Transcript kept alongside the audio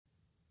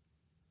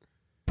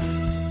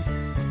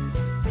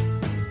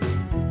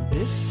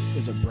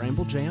is a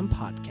Bramble Jam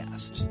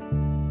podcast.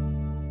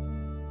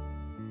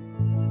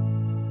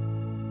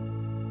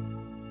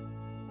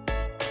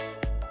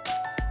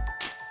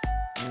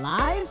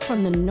 Live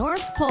from the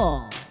North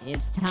Pole,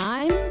 it's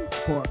time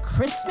for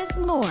Christmas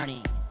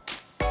morning.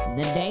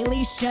 The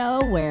daily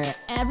show where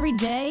every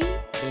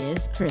day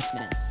is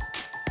Christmas.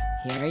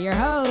 Here are your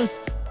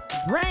hosts,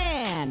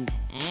 Brand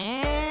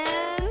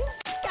and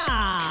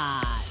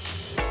Scott.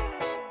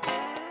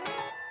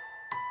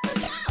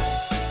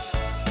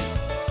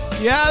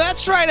 Yeah,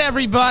 that's right,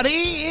 everybody.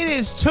 It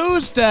is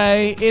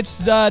Tuesday. It's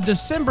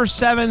December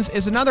 7th.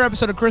 It's another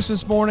episode of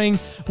Christmas Morning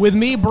with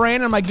me,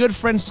 Brand, and my good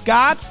friend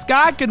Scott.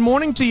 Scott, good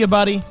morning to you,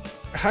 buddy.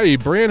 Howdy,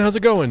 Brand. How's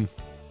it going?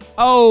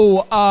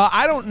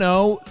 I don't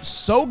know.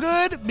 So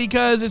good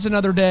because it's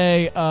another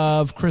day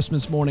of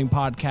Christmas Morning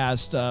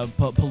podcast,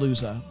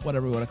 Palooza,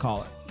 whatever we want to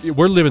call it.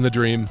 We're living the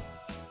dream.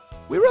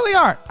 We really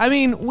are. I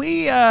mean,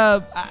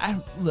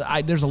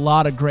 there's a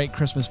lot of great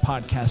Christmas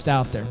podcasts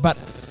out there, but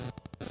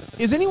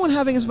is anyone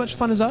having as much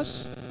fun as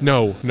us?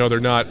 No, they're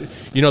not.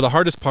 You know, the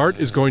hardest part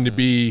is going to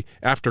be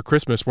after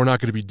Christmas. We're not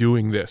going to be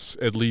doing this.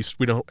 At least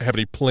we don't have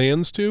any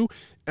plans to.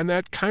 And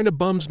that kind of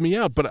bums me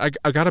out. But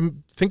I got to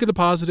think of the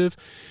positive,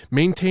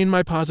 maintain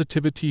my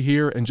positivity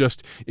here, and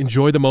just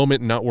enjoy the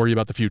moment and not worry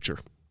about the future.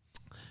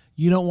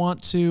 You don't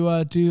want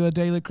to do a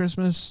daily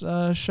Christmas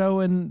show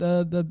in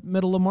the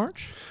middle of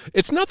March?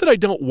 It's not that I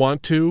don't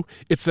want to.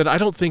 It's that I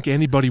don't think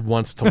anybody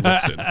wants to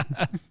listen.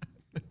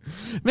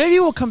 Maybe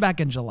we'll come back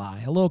in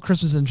July. A little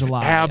Christmas in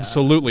July.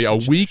 Absolutely. A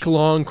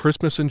week-long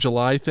Christmas in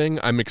July thing.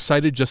 I'm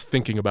excited just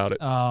thinking about it.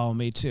 Oh,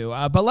 me too.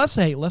 But let's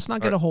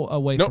not get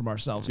away from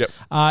ourselves. Yep.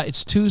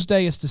 It's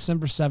Tuesday. It's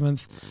December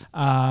 7th.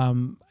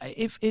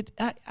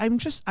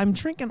 I'm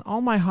drinking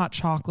all my hot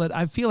chocolate.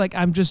 I feel like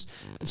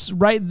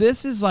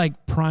this is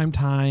like prime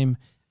time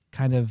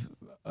kind of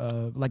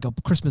like a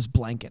Christmas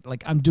blanket.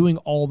 Like I'm doing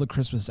all the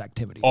Christmas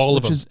activities. All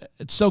of them.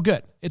 It's so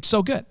good. It's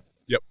so good.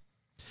 Yep.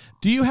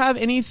 Do you have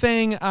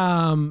anything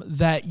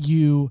that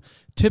you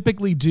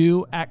typically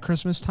do at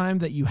Christmas time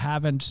that you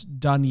haven't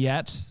done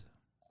yet?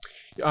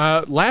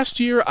 Last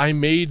year, I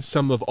made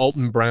some of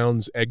Alton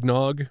Brown's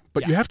eggnog,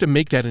 but you have to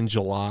make that in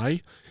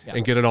July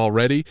and get it all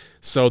ready.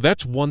 So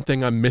that's one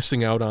thing I'm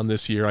missing out on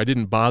this year. I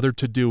didn't bother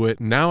to do it.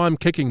 Now I'm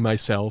kicking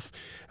myself.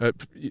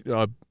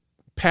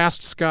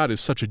 Past Scott is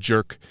such a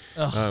jerk.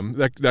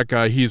 That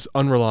guy, he's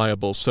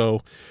unreliable.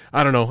 So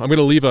I don't know. I'm going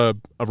to leave a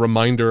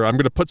reminder. I'm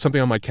going to put something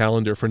on my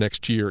calendar for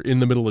next year. In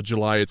the middle of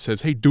July, it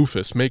says, "Hey,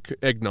 doofus, make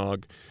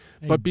eggnog."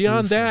 But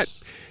beyond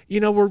that,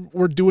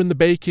 we're doing the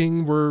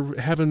baking. We're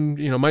having,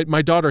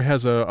 my daughter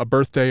has a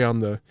birthday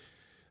on the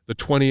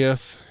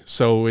 20th.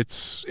 So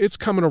it's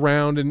coming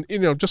around.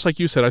 And, just like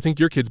you said, I think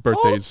your kid's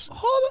birthday's.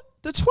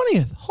 The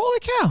 20th. Holy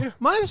cow. Yeah.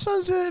 My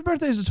son's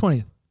birthday is the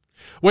 20th.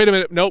 Wait a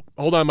minute. Nope.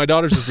 Hold on. My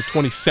daughter's is the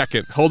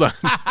 22nd. Hold on.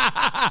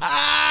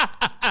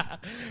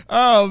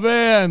 Oh,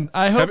 man.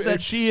 I hope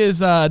that she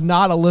is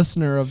not a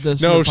listener of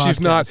this. No, she's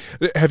not.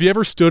 Have you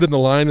ever stood in the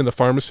line in the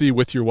pharmacy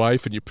with your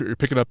wife and you're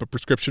picking up a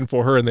prescription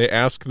for her and they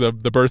ask the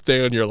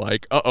birthday and you're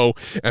like, uh-oh.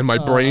 And my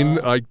brain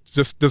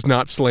just does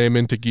not slam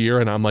into gear.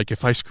 And I'm like,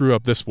 if I screw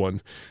up this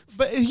one.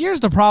 But here's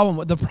the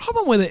problem. The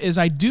problem with it is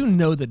I do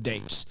know the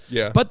dates.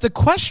 Yeah. But the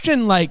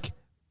question,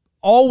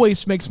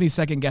 always makes me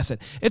second guess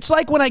it. It's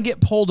like when I get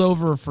pulled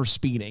over for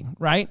speeding,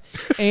 right?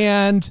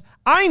 And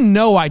I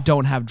know I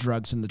don't have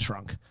drugs in the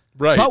trunk.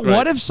 Right. But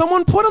what if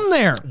someone put them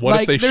there?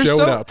 What if they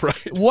showed up, right?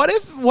 What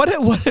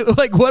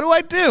do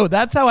I do?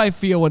 That's how I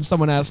feel when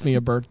someone asks me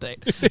a birthday.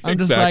 I'm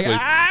just like,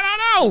 I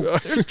don't know.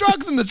 There's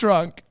drugs in the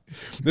trunk.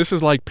 This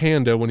is like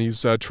Panda when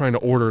he's trying to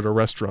order at a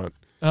restaurant.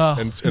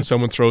 And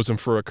someone throws him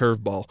for a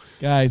curveball.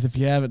 Guys, if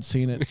you haven't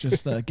seen it,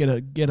 just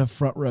get a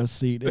front row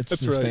seat. It's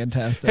That's just right.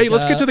 fantastic. Hey,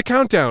 let's get to the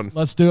countdown.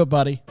 Let's do it,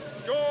 buddy.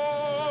 Joy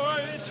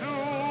to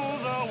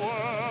the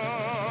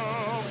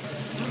world.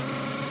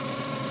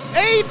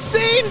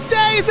 18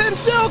 days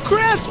until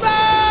Christmas!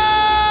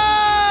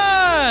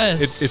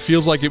 It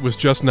feels like it was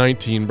just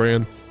 19,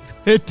 Brand.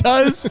 It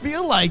does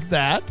feel like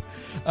that.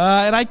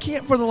 And I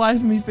can't for the life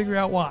of me figure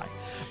out why.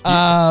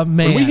 Man,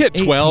 when we hit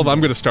 12, I'm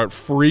going to days. start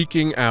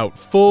freaking out.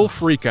 Full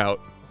freak out.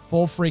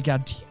 Full freak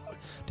out. Do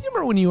you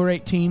remember when you were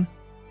 18?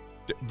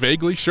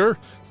 Vaguely, sure.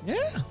 Yeah,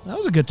 that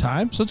was a good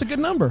time. So it's a good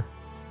number.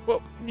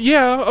 Well,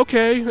 yeah,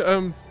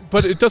 okay.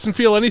 But it doesn't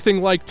feel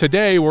anything like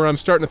today where I'm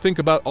starting to think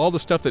about all the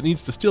stuff that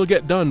needs to still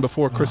get done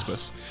before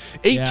Christmas.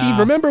 18, yeah.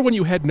 Remember when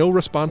you had no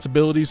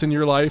responsibilities in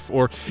your life,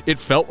 or it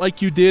felt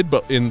like you did,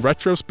 but in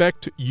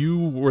retrospect, you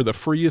were the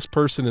freest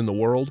person in the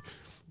world?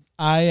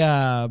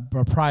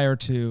 Prior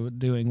to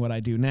doing what I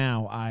do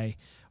now, I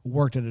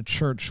worked at a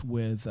church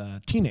with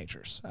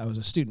teenagers. I was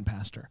a student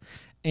pastor,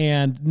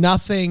 and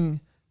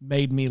nothing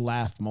made me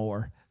laugh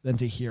more than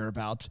to hear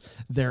about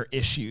their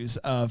issues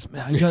of,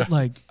 man,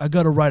 I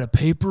got to write a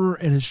paper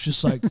and it's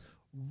just like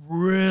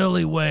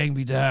really weighing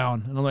me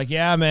down. And I'm like,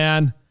 yeah,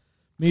 man,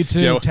 me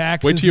too.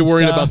 Taxes. Wait till you're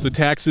worried stuff. about the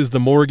taxes, the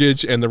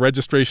mortgage, and the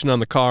registration on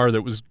the car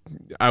that was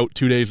out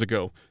 2 days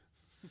ago.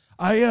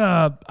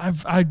 I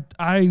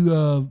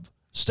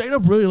stayed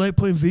up really late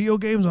playing video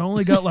games. I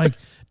only got like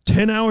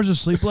 10 hours of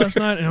sleep last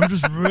night, and I'm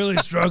just really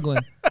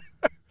struggling.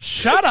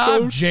 Shut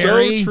up,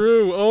 Jerry. So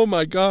true. Oh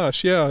my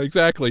gosh. Yeah,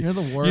 exactly. You're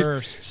the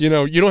worst. You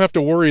know, you don't have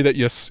to worry that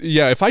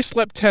if I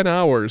slept 10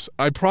 hours,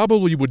 I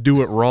probably would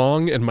do it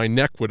wrong and my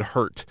neck would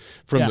hurt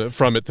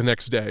from it the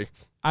next day.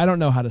 I don't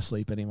know how to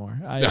sleep anymore.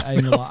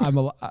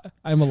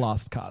 I'm a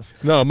lost cause.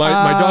 No,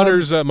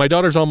 my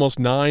daughter's almost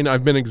 9.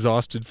 I've been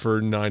exhausted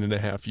for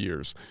 9.5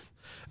 years.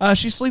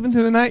 She's sleeping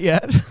through the night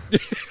yet?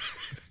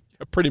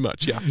 Pretty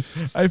much, yeah.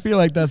 I feel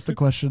like that's the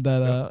question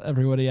that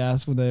everybody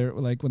asks when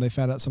they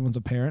found out someone's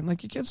a parent.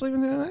 Like, your kid's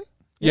sleeping through the night?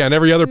 Yeah, and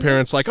every other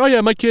parent's like, oh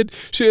yeah, my kid,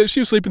 she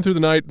was sleeping through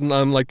the night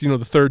on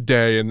the third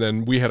day, and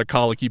then we had a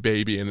colicky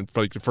baby, and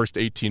for the first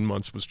 18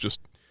 months was just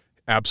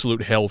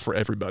absolute hell for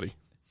everybody.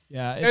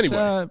 Yeah,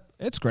 Anyway.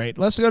 It's great.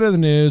 Let's go to the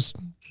news.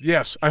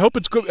 Yes, I hope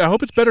it's good. I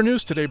hope it's better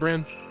news today,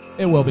 Bran.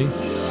 It will be.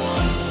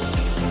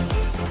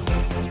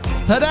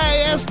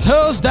 Today is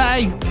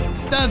Tuesday,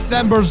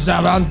 December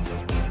 7th.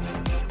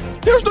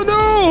 Here's the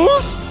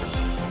news.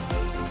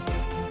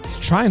 It's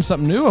trying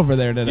something new over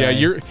there today.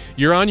 Yeah,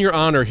 you're on your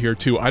honor here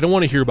too. I don't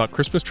want to hear about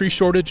Christmas tree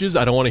shortages.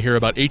 I don't want to hear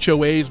about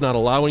HOAs not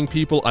allowing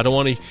people. I don't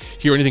want to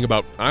hear anything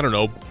about, I don't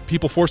know,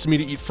 people forcing me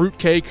to eat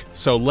fruitcake.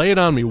 So lay it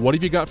on me. What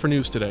have you got for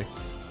news today?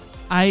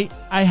 I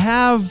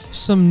have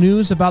some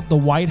news about the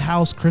White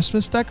House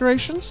Christmas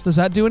decorations. Does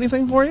that do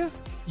anything for you?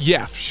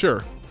 Yeah,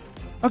 sure.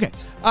 Okay.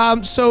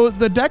 So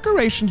the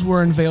decorations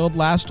were unveiled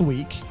last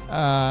week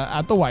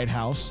at the White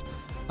House.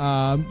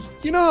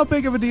 You know how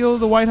big of a deal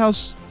the White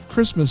House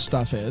Christmas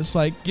stuff is?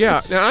 Yeah,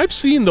 now I've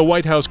seen the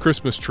White House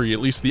Christmas tree, at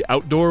least the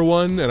outdoor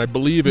one, and I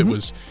believe it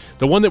was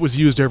the one that was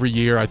used every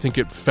year. I think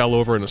it fell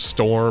over in a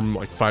storm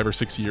like 5 or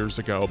 6 years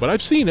ago, but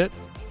I've seen it.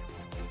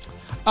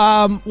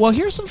 Well,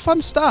 here's some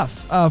fun stuff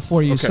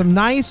for you. Okay. Some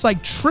nice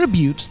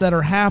tributes that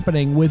are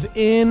happening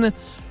within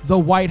the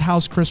White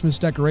House Christmas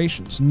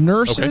decorations.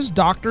 Nurses,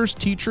 doctors,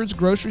 teachers,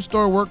 grocery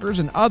store workers,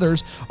 and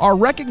others are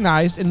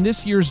recognized in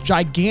this year's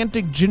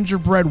gigantic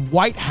gingerbread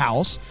White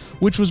House,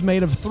 which was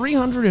made of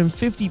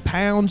 350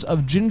 pounds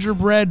of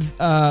gingerbread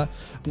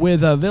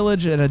with a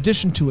village in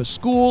addition to a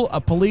school,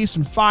 a police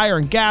and fire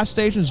and gas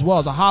station, as well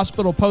as a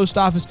hospital, post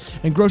office,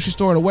 and grocery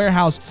store and a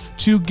warehouse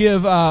to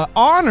give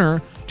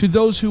honor to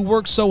those who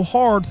worked so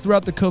hard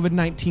throughout the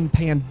COVID-19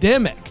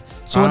 pandemic.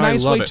 So a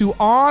nice way to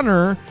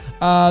honor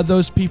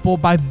those people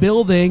by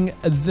building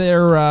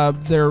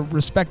their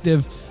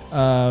respective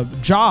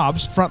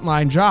jobs,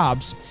 frontline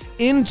jobs,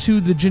 into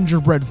the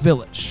gingerbread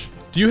village.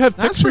 Do you have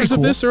That's pictures pretty of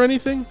cool. this or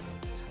anything?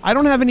 I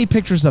don't have any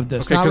pictures of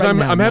this. Okay, because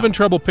I'm having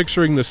trouble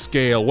picturing the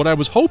scale. What I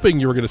was hoping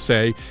you were going to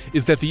say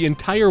is that the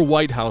entire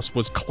White House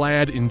was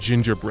clad in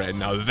gingerbread.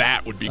 Now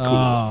that would be cool.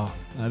 Oh,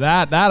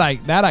 that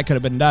I could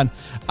have been done.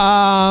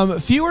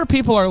 Fewer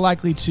people are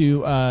likely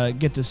to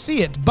get to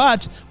see it,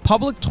 but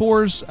public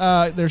tours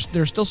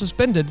they're still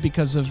suspended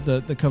because of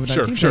the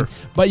COVID-19 Sure.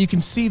 thing. But you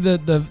can see the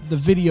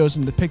videos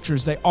and the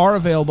pictures. They are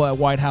available at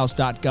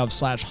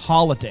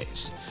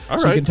whitehouse.gov/holidays. All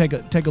so right. you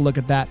can take a look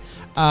at that.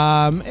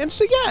 And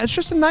so yeah, it's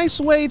just a nice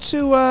way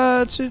to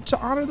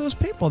honor those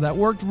people that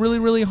worked really,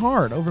 really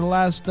hard over the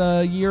last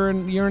year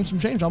and some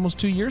change, almost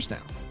 2 years now.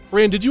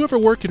 Rand, did you ever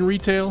work in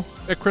retail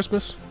at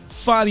Christmas?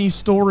 Funny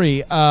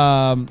story.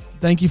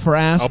 Thank you for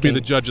asking. I'll be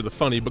the judge of the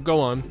funny, but go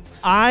on.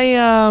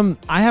 I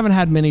haven't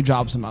had many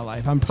jobs in my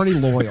life. I'm pretty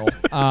loyal.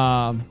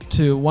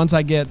 To once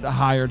I get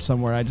hired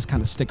somewhere, I just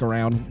kind of stick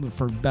around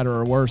for better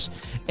or worse.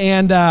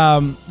 And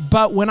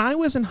but when I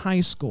was in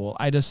high school,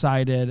 I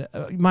decided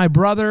my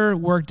brother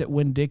worked at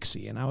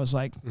Winn-Dixie, and I was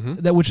like,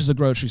 that which is a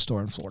grocery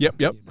store in Florida.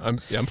 Yep. I'm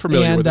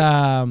familiar with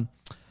it.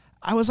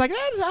 I was like,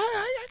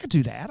 I could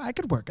do that. I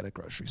could work at a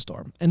grocery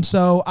store. And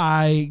so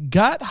I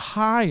got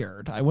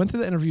hired. I went through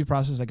the interview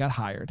process. I got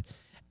hired.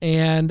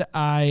 And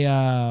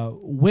I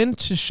went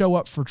to show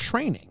up for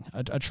training,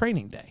 a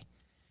training day.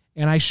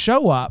 And I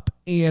show up,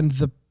 and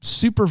the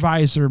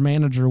supervisor,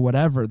 manager,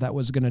 whatever, that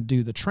was going to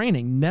do the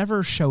training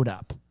never showed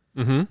up.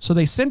 So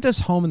they sent us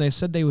home, and they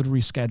said they would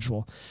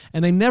reschedule,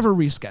 and they never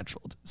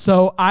rescheduled.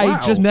 So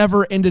I just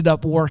never ended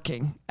up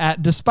working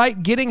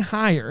despite getting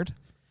hired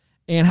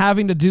and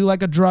having to do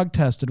like a drug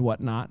test and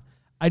whatnot.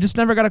 I just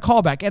never got a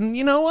call back. And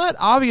you know what?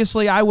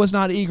 Obviously, I was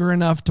not eager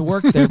enough to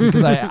work there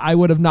because I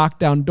would have knocked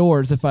down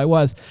doors if I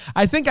was.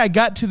 I think I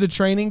got to the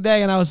training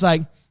day and I was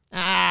like,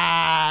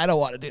 I don't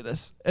want to do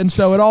this. And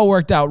so it all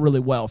worked out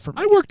really well for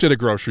me. I worked at a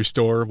grocery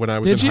store when I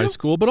was in Did you? high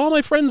school, but all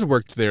my friends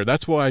worked there.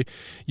 That's why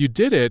you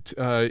did it.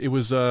 It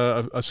was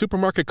a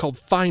supermarket called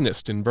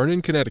Finest in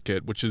Vernon,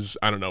 Connecticut, which is,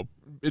 I don't know,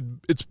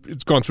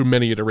 it's gone through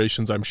many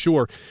iterations, I'm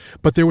sure.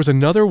 But there was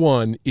another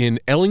one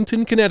in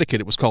Ellington, Connecticut.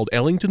 It was called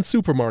Ellington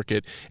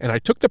Supermarket, and I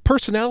took the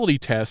personality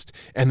test,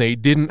 and they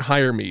didn't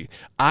hire me.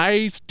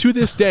 I, to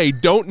this day,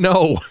 don't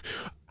know.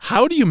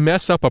 How do you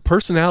mess up a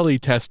personality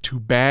test to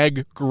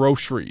bag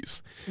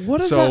groceries? What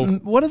does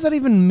that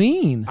even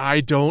mean?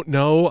 I don't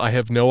know. I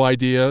have no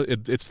idea.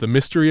 It's the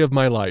mystery of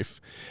my life.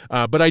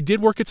 But I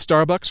did work at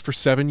Starbucks for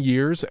 7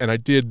 years, and I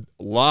did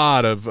a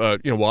lot of,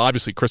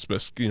 obviously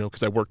Christmas,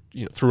 because I worked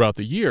throughout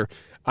the year.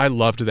 I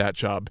loved that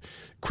job.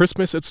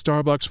 Christmas at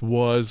Starbucks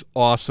was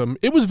awesome.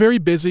 It was very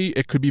busy.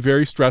 It could be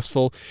very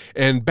stressful.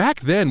 And back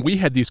then, we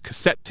had these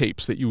cassette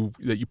tapes that you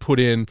put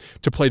in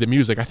to play the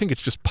music. I think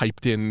it's just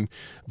piped in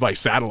by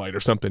satellite or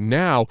something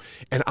now.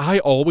 And I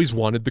always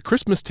wanted the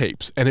Christmas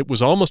tapes. And it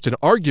was almost an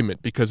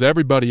argument because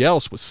everybody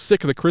else was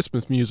sick of the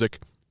Christmas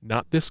music.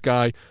 Not this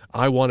guy.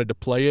 I wanted to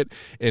play it.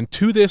 And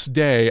to this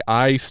day,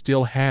 I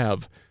still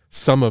have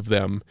some of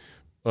them.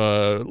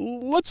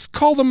 Let's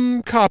call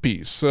them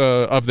copies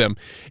of them,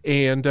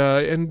 and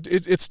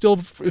it still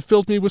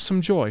fills me with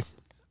some joy.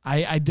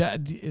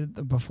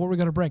 Before we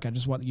go to break,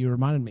 you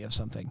reminded me of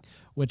something,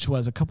 which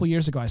was a couple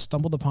years ago. I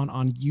stumbled upon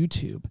on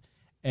YouTube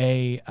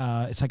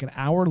it's like an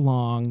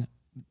hour-long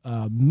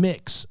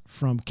mix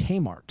from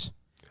Kmart.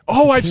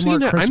 Oh, I've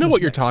seen that. I know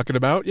what you're talking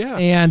about. Yeah,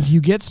 and you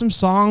get some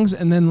songs,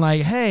 and then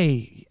like,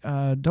 hey.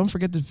 Don't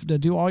forget to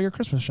do all your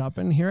Christmas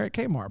shopping here at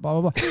Kmart,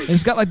 blah, blah, blah. And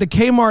it's got like the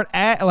Kmart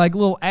like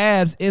little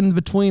ads in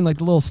between, like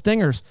the little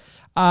stingers.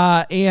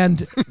 And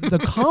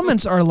the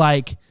comments are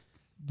like,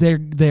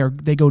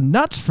 they go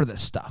nuts for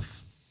this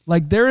stuff.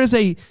 Like there is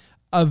a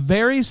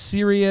very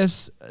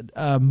serious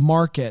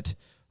market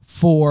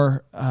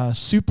for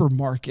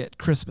supermarket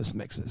Christmas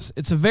mixes.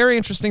 It's a very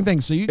interesting thing.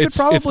 So you could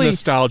probably it's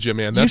nostalgia,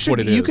 man. That's what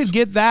it is. You could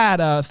get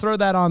that, throw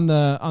that on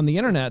the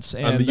internets,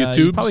 and on the YouTubes.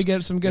 You probably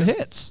get some good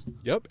hits.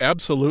 Yep,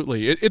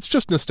 absolutely. It's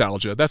just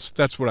nostalgia.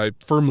 That's what I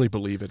firmly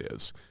believe it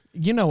is.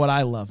 You know what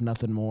I love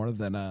nothing more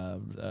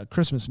than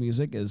Christmas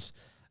music is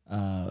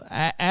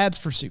ads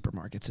for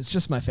supermarkets. It's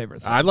just my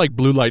favorite thing. I like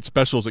blue light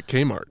specials at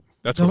Kmart.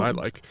 What I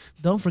like.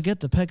 Don't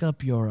forget to pick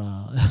up your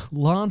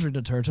laundry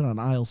detergent on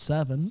aisle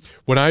 7.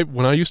 When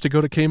I used to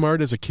go to Kmart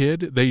as a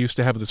kid, they used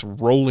to have this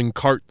rolling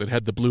cart that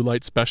had the blue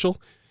light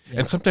special,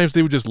 and sometimes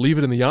they would just leave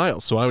it in the aisle.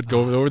 So I would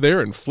go over there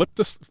and flip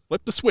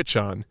the switch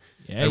on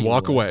and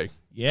walk away.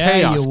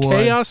 Yeah,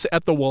 chaos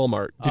at the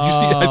Walmart. Did you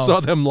see? I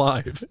saw them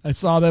live. I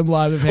saw them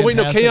live. Oh wait,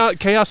 no,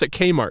 chaos at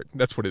Kmart.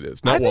 That's what it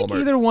is. Not Walmart. I think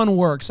either one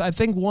works. I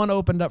think one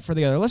opened up for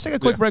the other. Let's take a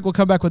quick break. We'll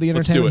come back with the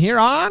entertainment here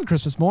on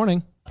Christmas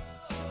morning.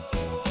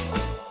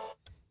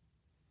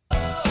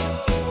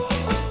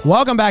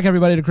 Welcome back,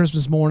 everybody, to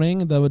Christmas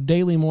Morning, the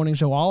daily morning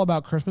show all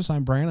about Christmas.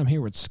 I'm Brian. I'm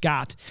here with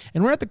Scott,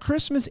 and we're at the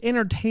Christmas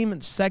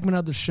entertainment segment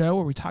of the show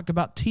where we talk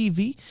about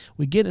TV,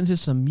 we get into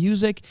some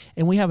music,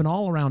 and we have an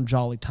all-around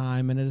jolly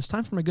time. And it is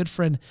time for my good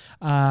friend,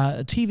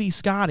 TV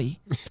Scotty,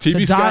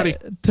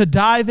 to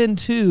dive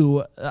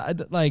into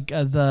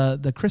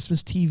the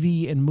Christmas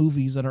TV and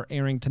movies that are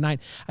airing tonight.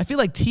 I feel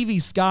like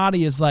TV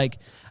Scotty is like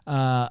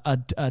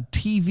a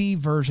TV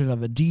version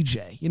of a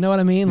DJ. You know what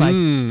I mean? Like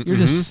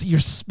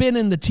you're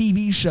spinning the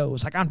TV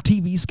shows. Like I'm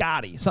TV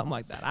Scotty, something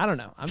like that. I don't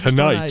know. I'm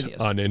tonight just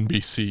on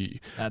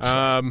NBC. That's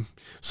right.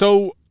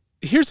 So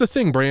here's the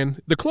thing,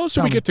 Bran. The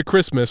closer we get to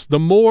Christmas, the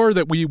more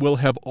that we will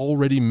have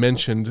already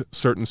mentioned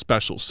certain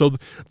specials. So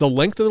the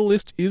length of the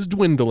list is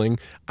dwindling.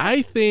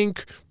 I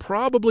think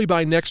probably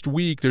by next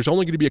week, there's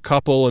only going to be a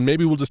couple, and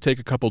maybe we'll just take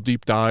a couple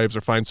deep dives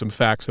or find some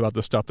facts about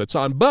the stuff that's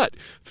on. But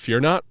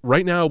fear not,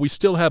 right now we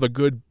still have a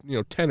good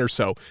 10 or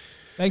so.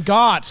 Thank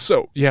God.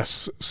 So,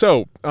 yes.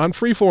 So, on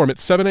Freeform at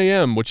 7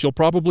 a.m., which you'll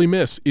probably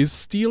miss, is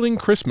Stealing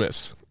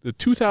Christmas, the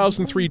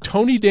 2003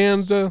 Tony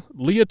Danza,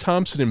 Leah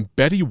Thompson, and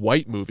Betty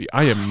White movie.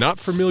 I am not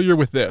familiar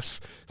with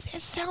this.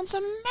 It sounds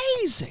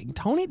amazing.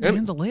 Tony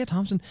Danza, Leah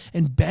Thompson,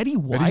 and Betty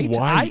White.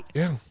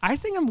 I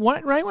think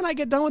right when I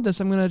get done with this,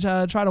 I'm going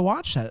to try to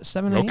watch that at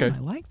 7 a.m. Okay. I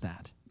like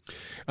that.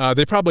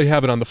 They probably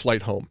have it on the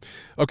flight home.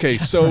 Okay,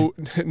 so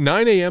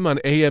 9 a.m. on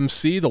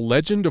AMC, The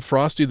Legend of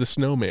Frosty the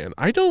Snowman.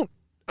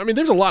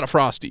 There's a lot of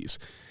Frosties.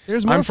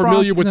 There's more I'm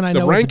familiar with than I the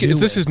know Rankin.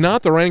 This is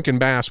not the Rankin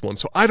Bass one,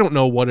 so I don't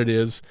know what it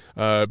is.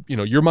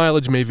 Your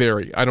mileage may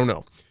vary. I don't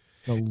know.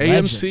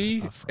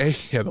 AMC,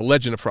 The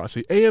Legend of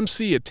Frosty.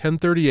 AMC at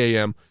 10:30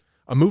 a.m.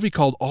 A movie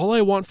called All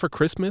I Want for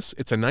Christmas.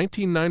 It's a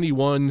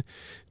 1991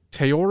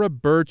 Teora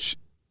Birch,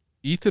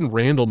 Ethan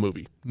Randall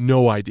movie.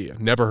 No idea.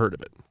 Never heard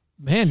of it.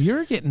 Man,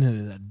 you're getting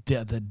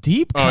into the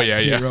deep cuts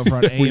here over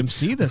on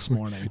AMC this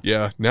morning.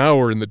 Yeah, now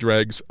we're in the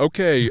dregs.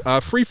 Okay,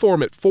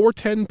 Freeform at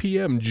 4:10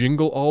 p.m.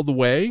 Jingle All the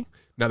Way.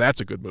 Now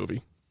that's a good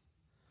movie.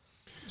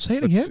 Say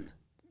it again.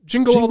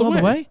 Jingle All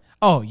the Way.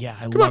 Oh yeah,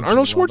 Come on,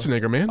 Arnold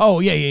Schwarzenegger, man. Oh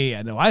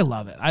yeah. No, I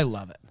love it.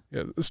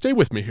 Yeah, stay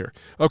with me here.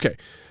 Okay.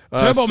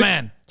 Turbo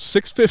Man.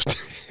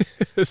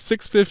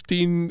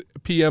 6:15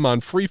 p.m. on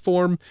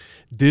Freeform.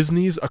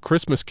 Disney's A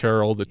Christmas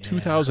Carol, the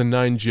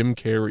 2009 Jim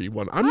Carrey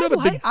one. I'm not a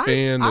big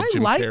fan of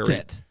Jim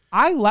Carrey.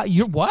 I liked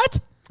it. What?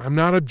 I'm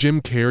not a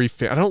Jim Carrey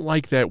fan. I don't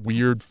like that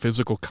weird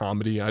physical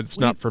comedy. It's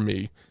not for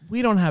me.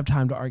 We don't have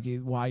time to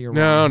argue why you're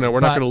wrong. No, we're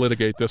not going to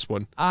litigate this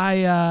one.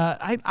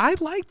 I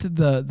liked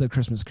the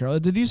Christmas Carol.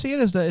 Did you see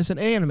it? It's an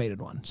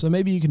animated one, so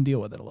maybe you can deal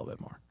with it a little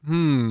bit more.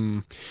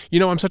 I'm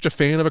such a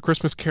fan of A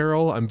Christmas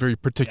Carol. I'm very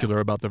particular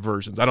about the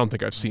versions. I don't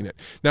think I've seen it.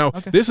 Now,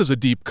 This is a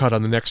deep cut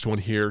on the next one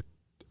here.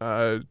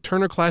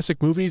 Turner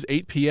Classic Movies,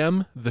 8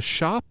 p.m. The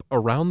Shop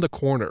Around the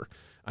Corner,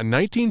 a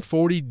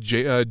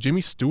 1940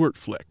 Jimmy Stewart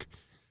flick.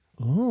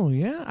 Oh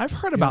yeah, I've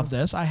heard about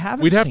this. I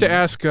haven't. We'd have to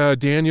ask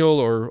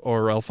Daniel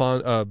or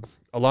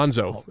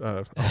Alonzo.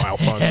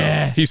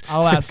 Alfonso.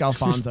 I'll ask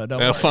Alfonso. Don't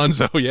worry.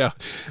 Alfonso, yeah.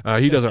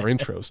 He does our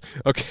intros.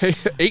 Okay,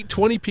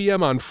 8:20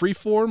 p.m. on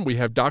Freeform, we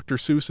have Dr.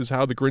 Seuss's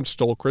How the Grinch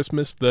Stole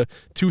Christmas, the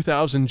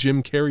 2000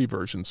 Jim Carrey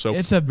version. So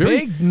it's a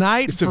big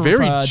night. It's a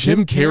very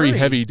Jim Carrey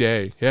heavy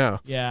day. Yeah.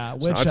 Yeah.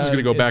 Which, so I'm just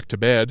going to go back to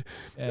bed.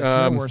 It's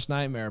your worst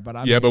nightmare, but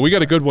but we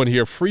got a good one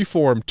here.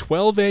 Freeform,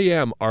 12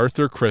 a.m.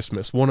 Arthur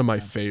Christmas, one of my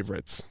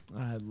favorites.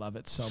 I love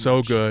it so much.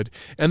 So good.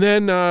 And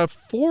then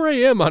 4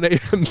 a.m. on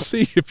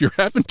AMC, if you're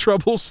having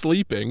trouble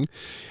sleeping,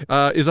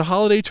 is A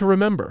Holiday to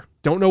Remember.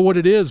 Don't know what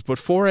it is, but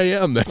 4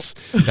 a.m. That's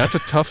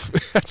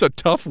a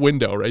tough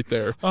window right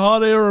there. A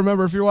Holiday to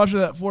Remember. If you're watching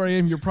that at 4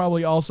 a.m., you're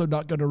probably also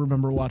not going to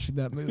remember watching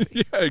that movie.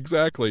 Yeah,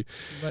 exactly.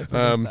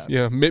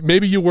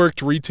 Maybe you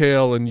worked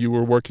retail and you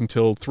were working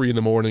till 3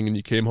 a.m. and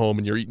you came home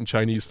and you're eating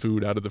Chinese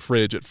food out of the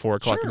fridge at 4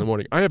 o'clock in the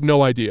morning. I have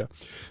no idea.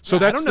 So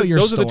I don't know your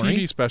those story. are the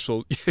TV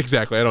specials.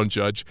 Exactly. I don't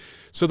judge.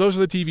 So those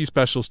are the TV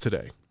specials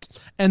today.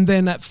 And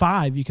then at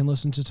 5, you can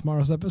listen to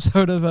tomorrow's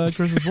episode of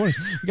Christmas Morning.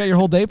 You got your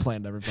whole day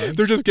planned, everybody.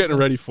 They're just getting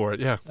ready for it,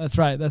 yeah. That's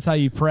right. That's how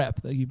you prep.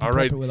 You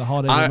prep it with A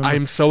Holiday to Remember.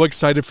 I'm so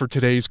excited for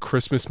today's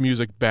Christmas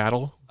music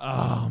battle.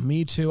 Oh,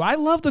 me too. I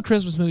love the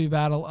Christmas movie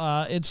battle.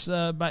 It's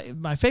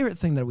my favorite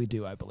thing that we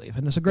do, I believe.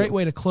 And it's a great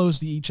way to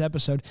close each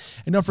episode.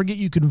 And don't forget,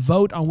 you can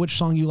vote on which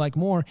song you like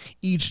more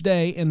each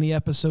day in the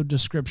episode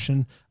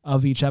description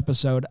of each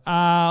episode.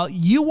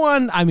 You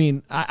won. I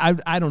mean,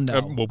 I don't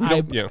know.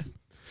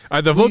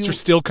 The votes are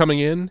still coming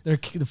in. They're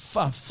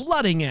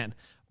flooding in.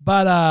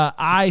 But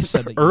I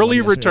said that early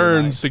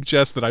returns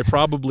suggest that I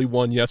probably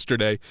won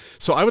yesterday.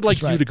 So I would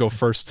like you to go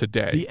first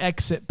today. The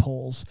exit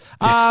polls.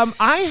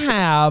 I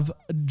have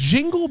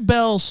Jingle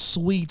Bell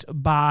Suite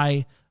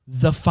by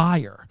The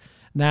Fire.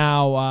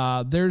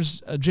 Now,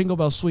 there's a Jingle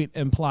Bell Suite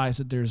implies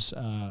that there's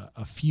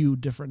a few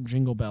different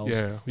Jingle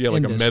Bells. Yeah,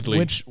 like a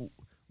medley.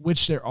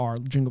 Which there are,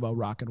 Jingle Bell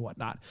Rock and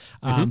whatnot.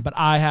 But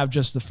I have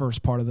just the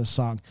first part of the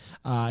song.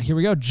 Here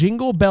we go.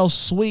 Jingle Bell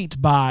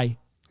Suite by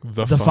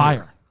The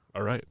Fire.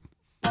 All right.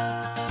 Ooh,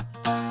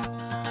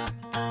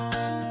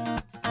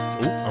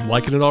 I'm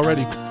liking it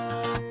already.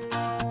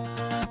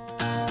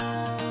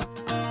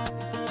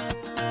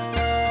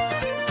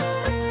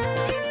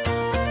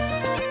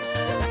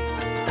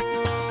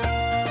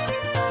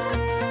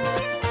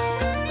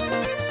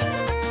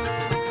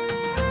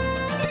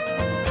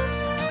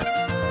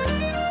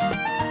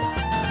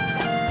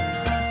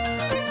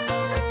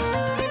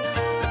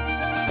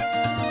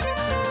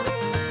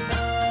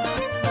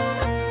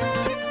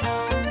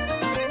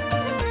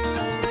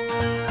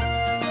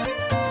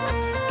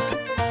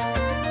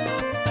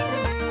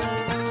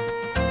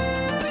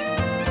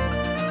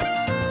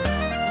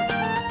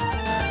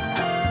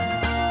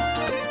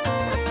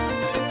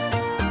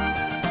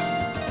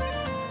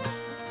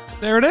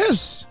 There it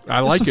is. I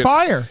like it.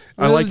 Fire.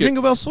 I like it.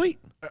 Jingle Bell Suite.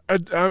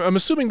 I'm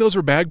assuming those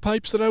are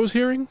bagpipes that I was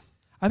hearing.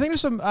 I think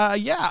there's some.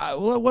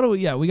 What do we?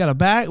 Yeah, we got a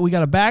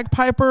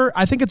bagpiper.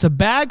 I think it's a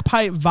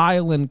bagpipe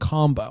violin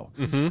combo.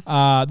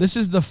 This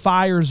is The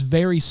Fire's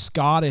very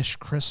Scottish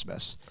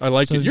Christmas. I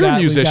like it. You're a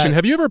musician.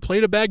 Have you ever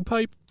played a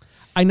bagpipe?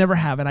 I never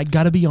have, and I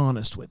got to be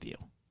honest with you.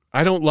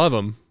 I don't love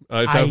them.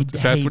 I hate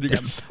them.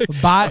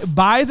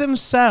 By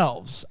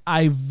themselves,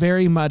 I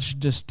very much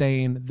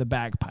disdain the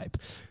bagpipe.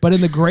 But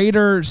in the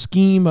greater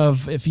scheme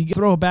of, if you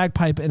throw a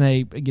bagpipe in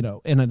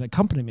an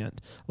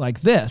accompaniment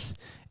like this,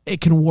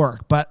 it can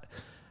work. But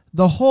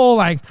the whole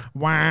like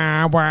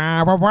wah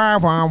wah wah wah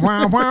wah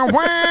wah wah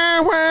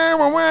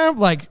wah wah,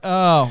 like,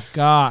 oh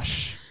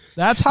gosh.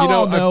 That's how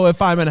I'll know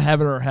if I'm in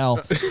heaven or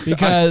hell.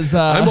 Because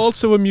I'm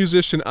also a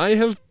musician.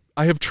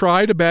 I have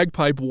tried a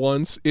bagpipe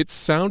once. It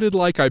sounded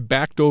like I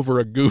backed over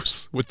a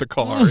goose with the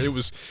car. It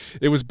was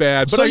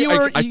bad. But so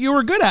you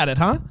were good at it,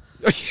 huh?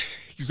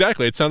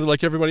 Exactly. It sounded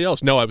like everybody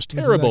else. No, I was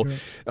terrible.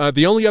 Exactly.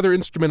 The only other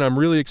instrument I'm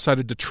really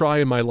excited to try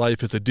in my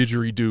life is a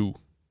didgeridoo.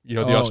 The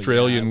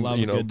Australian, I love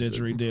a good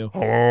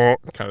didgeridoo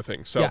kind of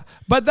thing. So yeah,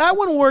 but that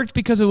one worked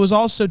because it was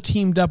also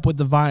teamed up with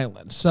the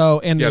violin. So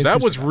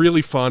that was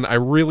really fun. I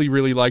really,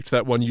 really liked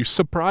that one. You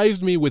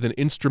surprised me with an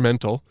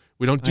instrumental.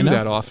 We don't do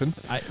that often,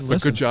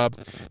 but good job.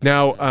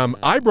 Now,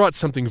 I brought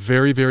something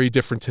very, very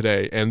different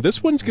today, and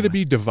this one's going to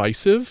be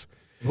divisive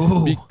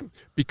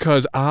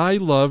because I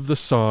love the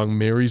song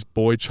Mary's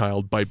Boy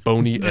Child by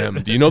Boney M.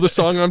 Do you know the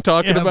song I'm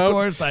talking about? Of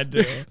course I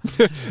do.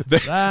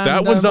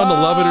 that one's on the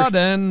Love It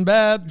in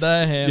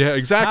Bethlehem. Yeah,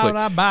 exactly.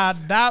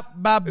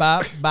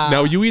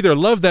 Now, you either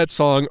love that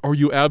song or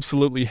you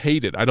absolutely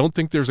hate it. I don't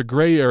think there's a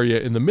gray area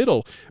in the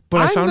middle.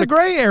 But I found the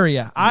gray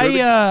area.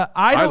 I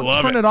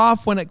don't turn it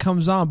off when it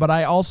comes on, but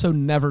I also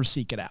never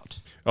seek it out.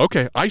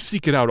 Okay, I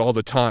seek it out all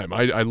the time.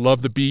 I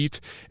love the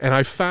beat, and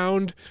I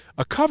found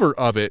a cover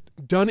of it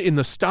done in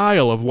the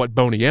style of what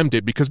Boney M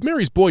did, because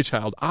Mary's Boy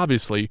Child,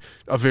 obviously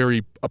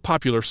a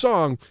popular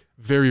song,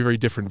 very, very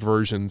different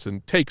versions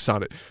and takes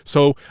on it.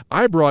 So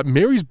I brought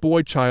Mary's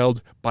Boy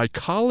Child by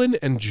Colin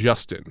and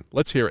Justin.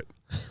 Let's hear it.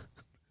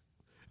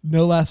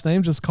 No last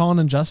name, just Colin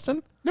and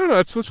Justin? No,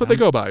 that's what they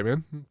go by,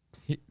 man.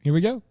 Here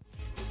we go.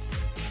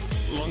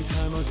 Long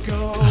time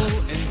ago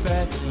in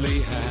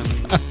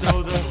Bethlehem,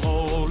 so the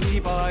Holy Holy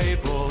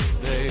Bible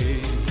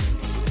says.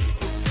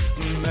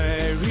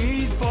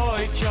 Mary's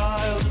boy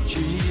child,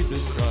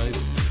 Jesus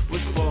Christ,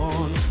 was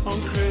born on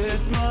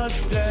Christmas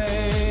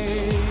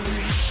Day.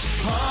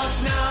 Hark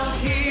now,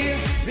 hear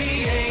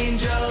the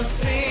angels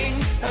sing,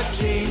 a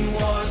king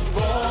was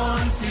born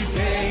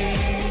today.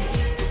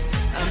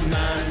 A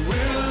man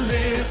will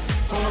live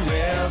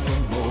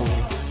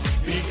forevermore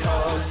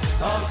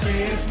because of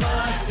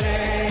Christmas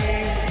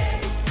Day.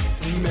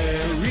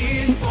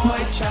 Mary's boy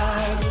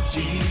child,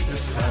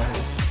 Jesus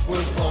Christ,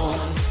 was born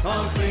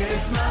on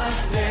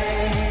Christmas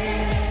Day.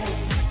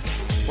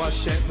 While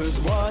shepherds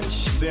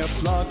watch their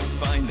flocks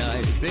by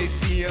night, they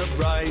see a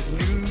bright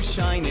new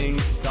shining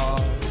star.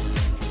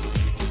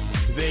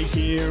 They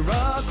hear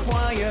a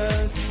choir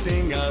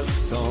sing a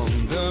song,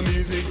 the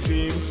music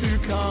seemed to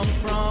come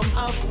from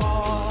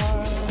afar.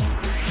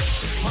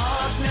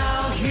 Hark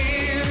now,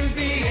 hear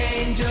the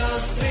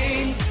angels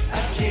sing,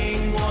 a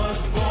king was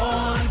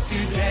born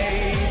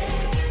today.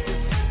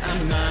 A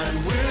man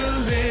will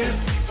live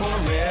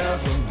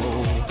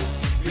forevermore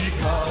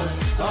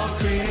because of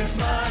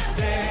Christmas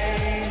Day.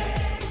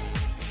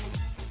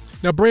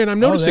 Now, Bran, I'm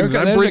noticing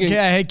that I'm bringing.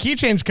 Hey, key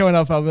change coming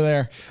up over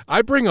there.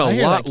 I bring a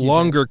hear lot that key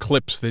longer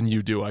clips than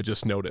you do. I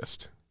just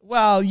noticed.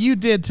 Well, you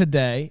did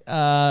today.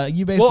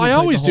 You basically. Well, I played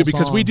always the do whole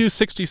because we song. do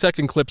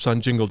 60-second clips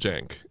on Jingle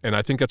Jank, and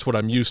I think that's what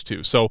I'm used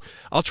to. So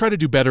I'll try to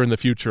do better in the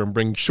future and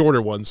bring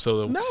shorter ones.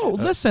 So No,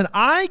 listen.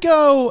 I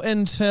go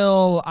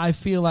until I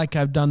feel like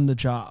I've done the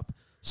job.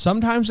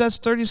 Sometimes that's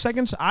 30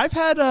 seconds. I've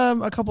had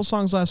a couple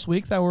songs last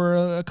week that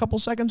were a couple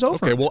seconds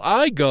over. Okay, well,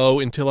 I go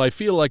until I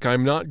feel like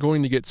I'm not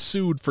going to get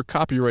sued for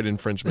copyright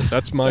infringement.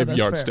 That's my That's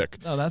yardstick.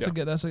 fair. No, that's Yeah. a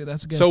good. That's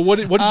a good. So what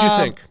did you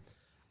think?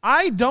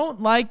 I don't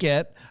like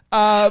it,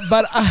 but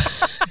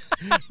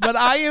but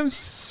I am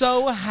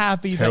so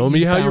happy. Tell that me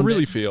you how you found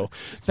really it, feel.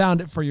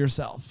 Found it for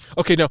yourself.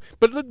 Okay, no,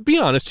 but be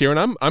honest here,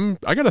 and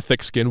I got a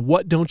thick skin.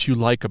 What don't you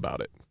like about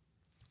it?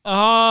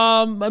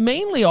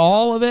 Mainly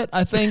all of it.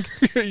 I think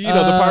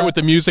The part with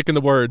the music and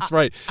the words,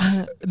 right?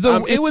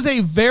 it was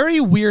a very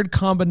weird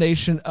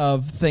combination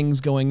of things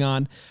going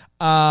on.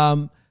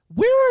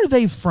 Where are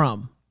they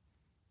from?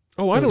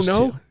 Oh, I don't those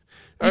know. two?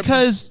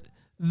 Because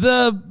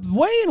the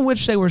way in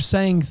which they were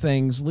saying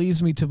things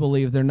leads me to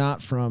believe they're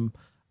not from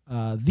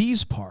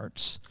these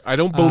parts. I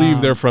don't believe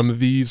they're from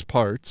these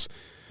parts.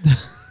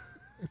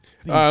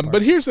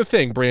 But here's the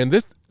thing, Bran.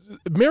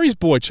 Mary's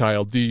Boy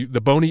Child, the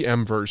Boney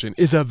M version,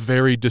 is a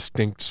very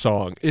distinct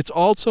song. It's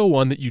also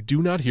one that you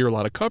do not hear a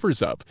lot of covers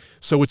of.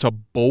 So it's a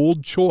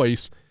bold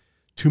choice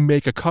to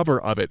make a cover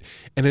of it.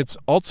 And it's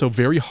also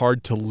very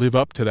hard to live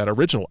up to that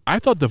original. I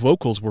thought the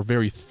vocals were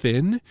very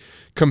thin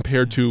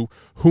compared to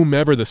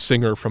whomever the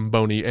singer from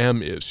Boney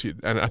M is.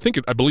 And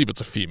I believe it's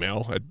a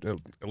female.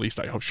 At least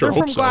I hope They're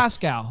from so.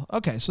 Glasgow.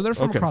 Okay, so they're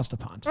from across the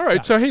pond. All right,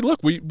 Yeah. so hey,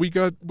 look, we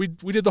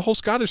did the whole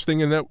Scottish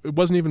thing, and that it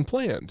wasn't even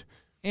planned.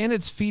 And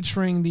it's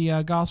featuring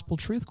the Gospel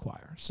Truth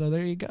Choir. So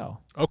there you go.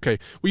 Okay.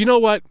 Well, you know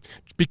what?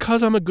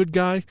 Because I'm a good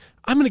guy,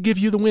 I'm going to give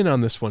you the win on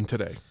this one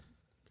today.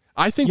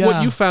 I think what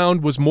Yeah. you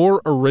found was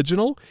more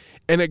original,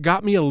 and it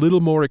got me a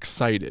little more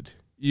excited,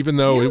 even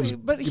though Yeah,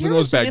 but even though it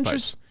was here's the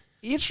bagpipes.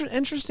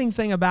 interesting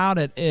thing about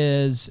it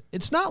is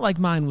it's not like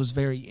mine was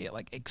very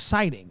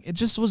exciting. It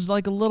just was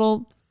like a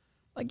little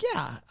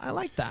yeah, I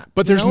like that.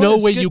 But You there's know, no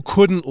it's way good. you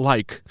couldn't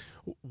like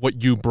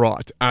what you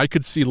brought. I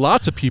could see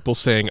lots of people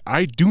saying,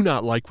 I do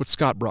not like what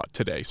Scott brought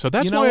today. So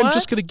that's You know why I'm what?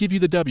 just going to give you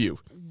the W.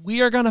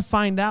 We are going to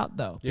find out,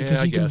 though, Yeah, because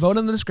I you can guess. vote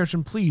in the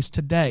description, please,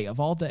 today, of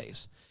all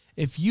days.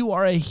 If you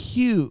are a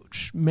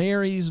huge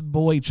Mary's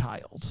Boy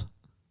Child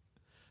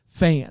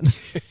fan,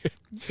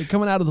 you're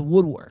coming out of the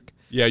woodwork.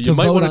 Yeah, you to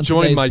might vote want to on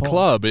join today's my poll.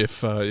 club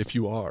if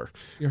you are.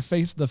 The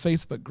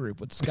Facebook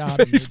group with Scott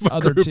and the Facebook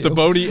other group, two. the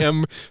Boney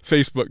M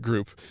Facebook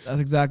group.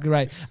 That's exactly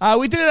right.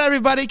 We did it,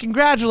 everybody.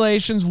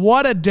 Congratulations.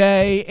 What a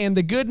day. And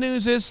the good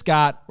news is,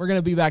 Scott, we're going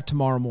to be back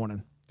tomorrow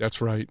morning. That's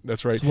right.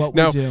 That's right. It's what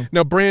now, we do.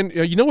 Now, Bran,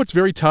 you know what's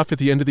very tough at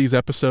the end of these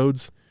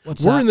episodes?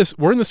 What's we're that?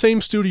 We're in the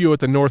same studio at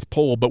the North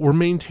Pole, but we're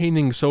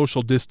maintaining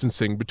social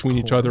distancing between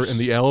each other and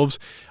the elves.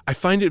 I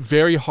find it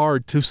very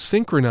hard to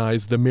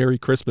synchronize the Merry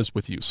Christmas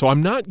with you. So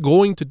I'm not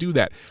going to do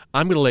that.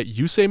 I'm going to let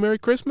you say Merry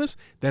Christmas,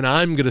 then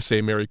I'm going to say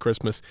Merry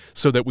Christmas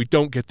so that we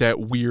don't get that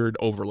weird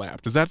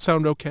overlap. Does that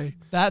sound okay?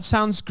 That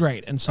sounds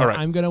great. And so All right.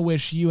 I'm going to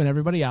wish you and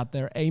everybody out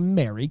there a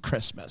Merry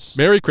Christmas.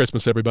 Merry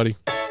Christmas, everybody.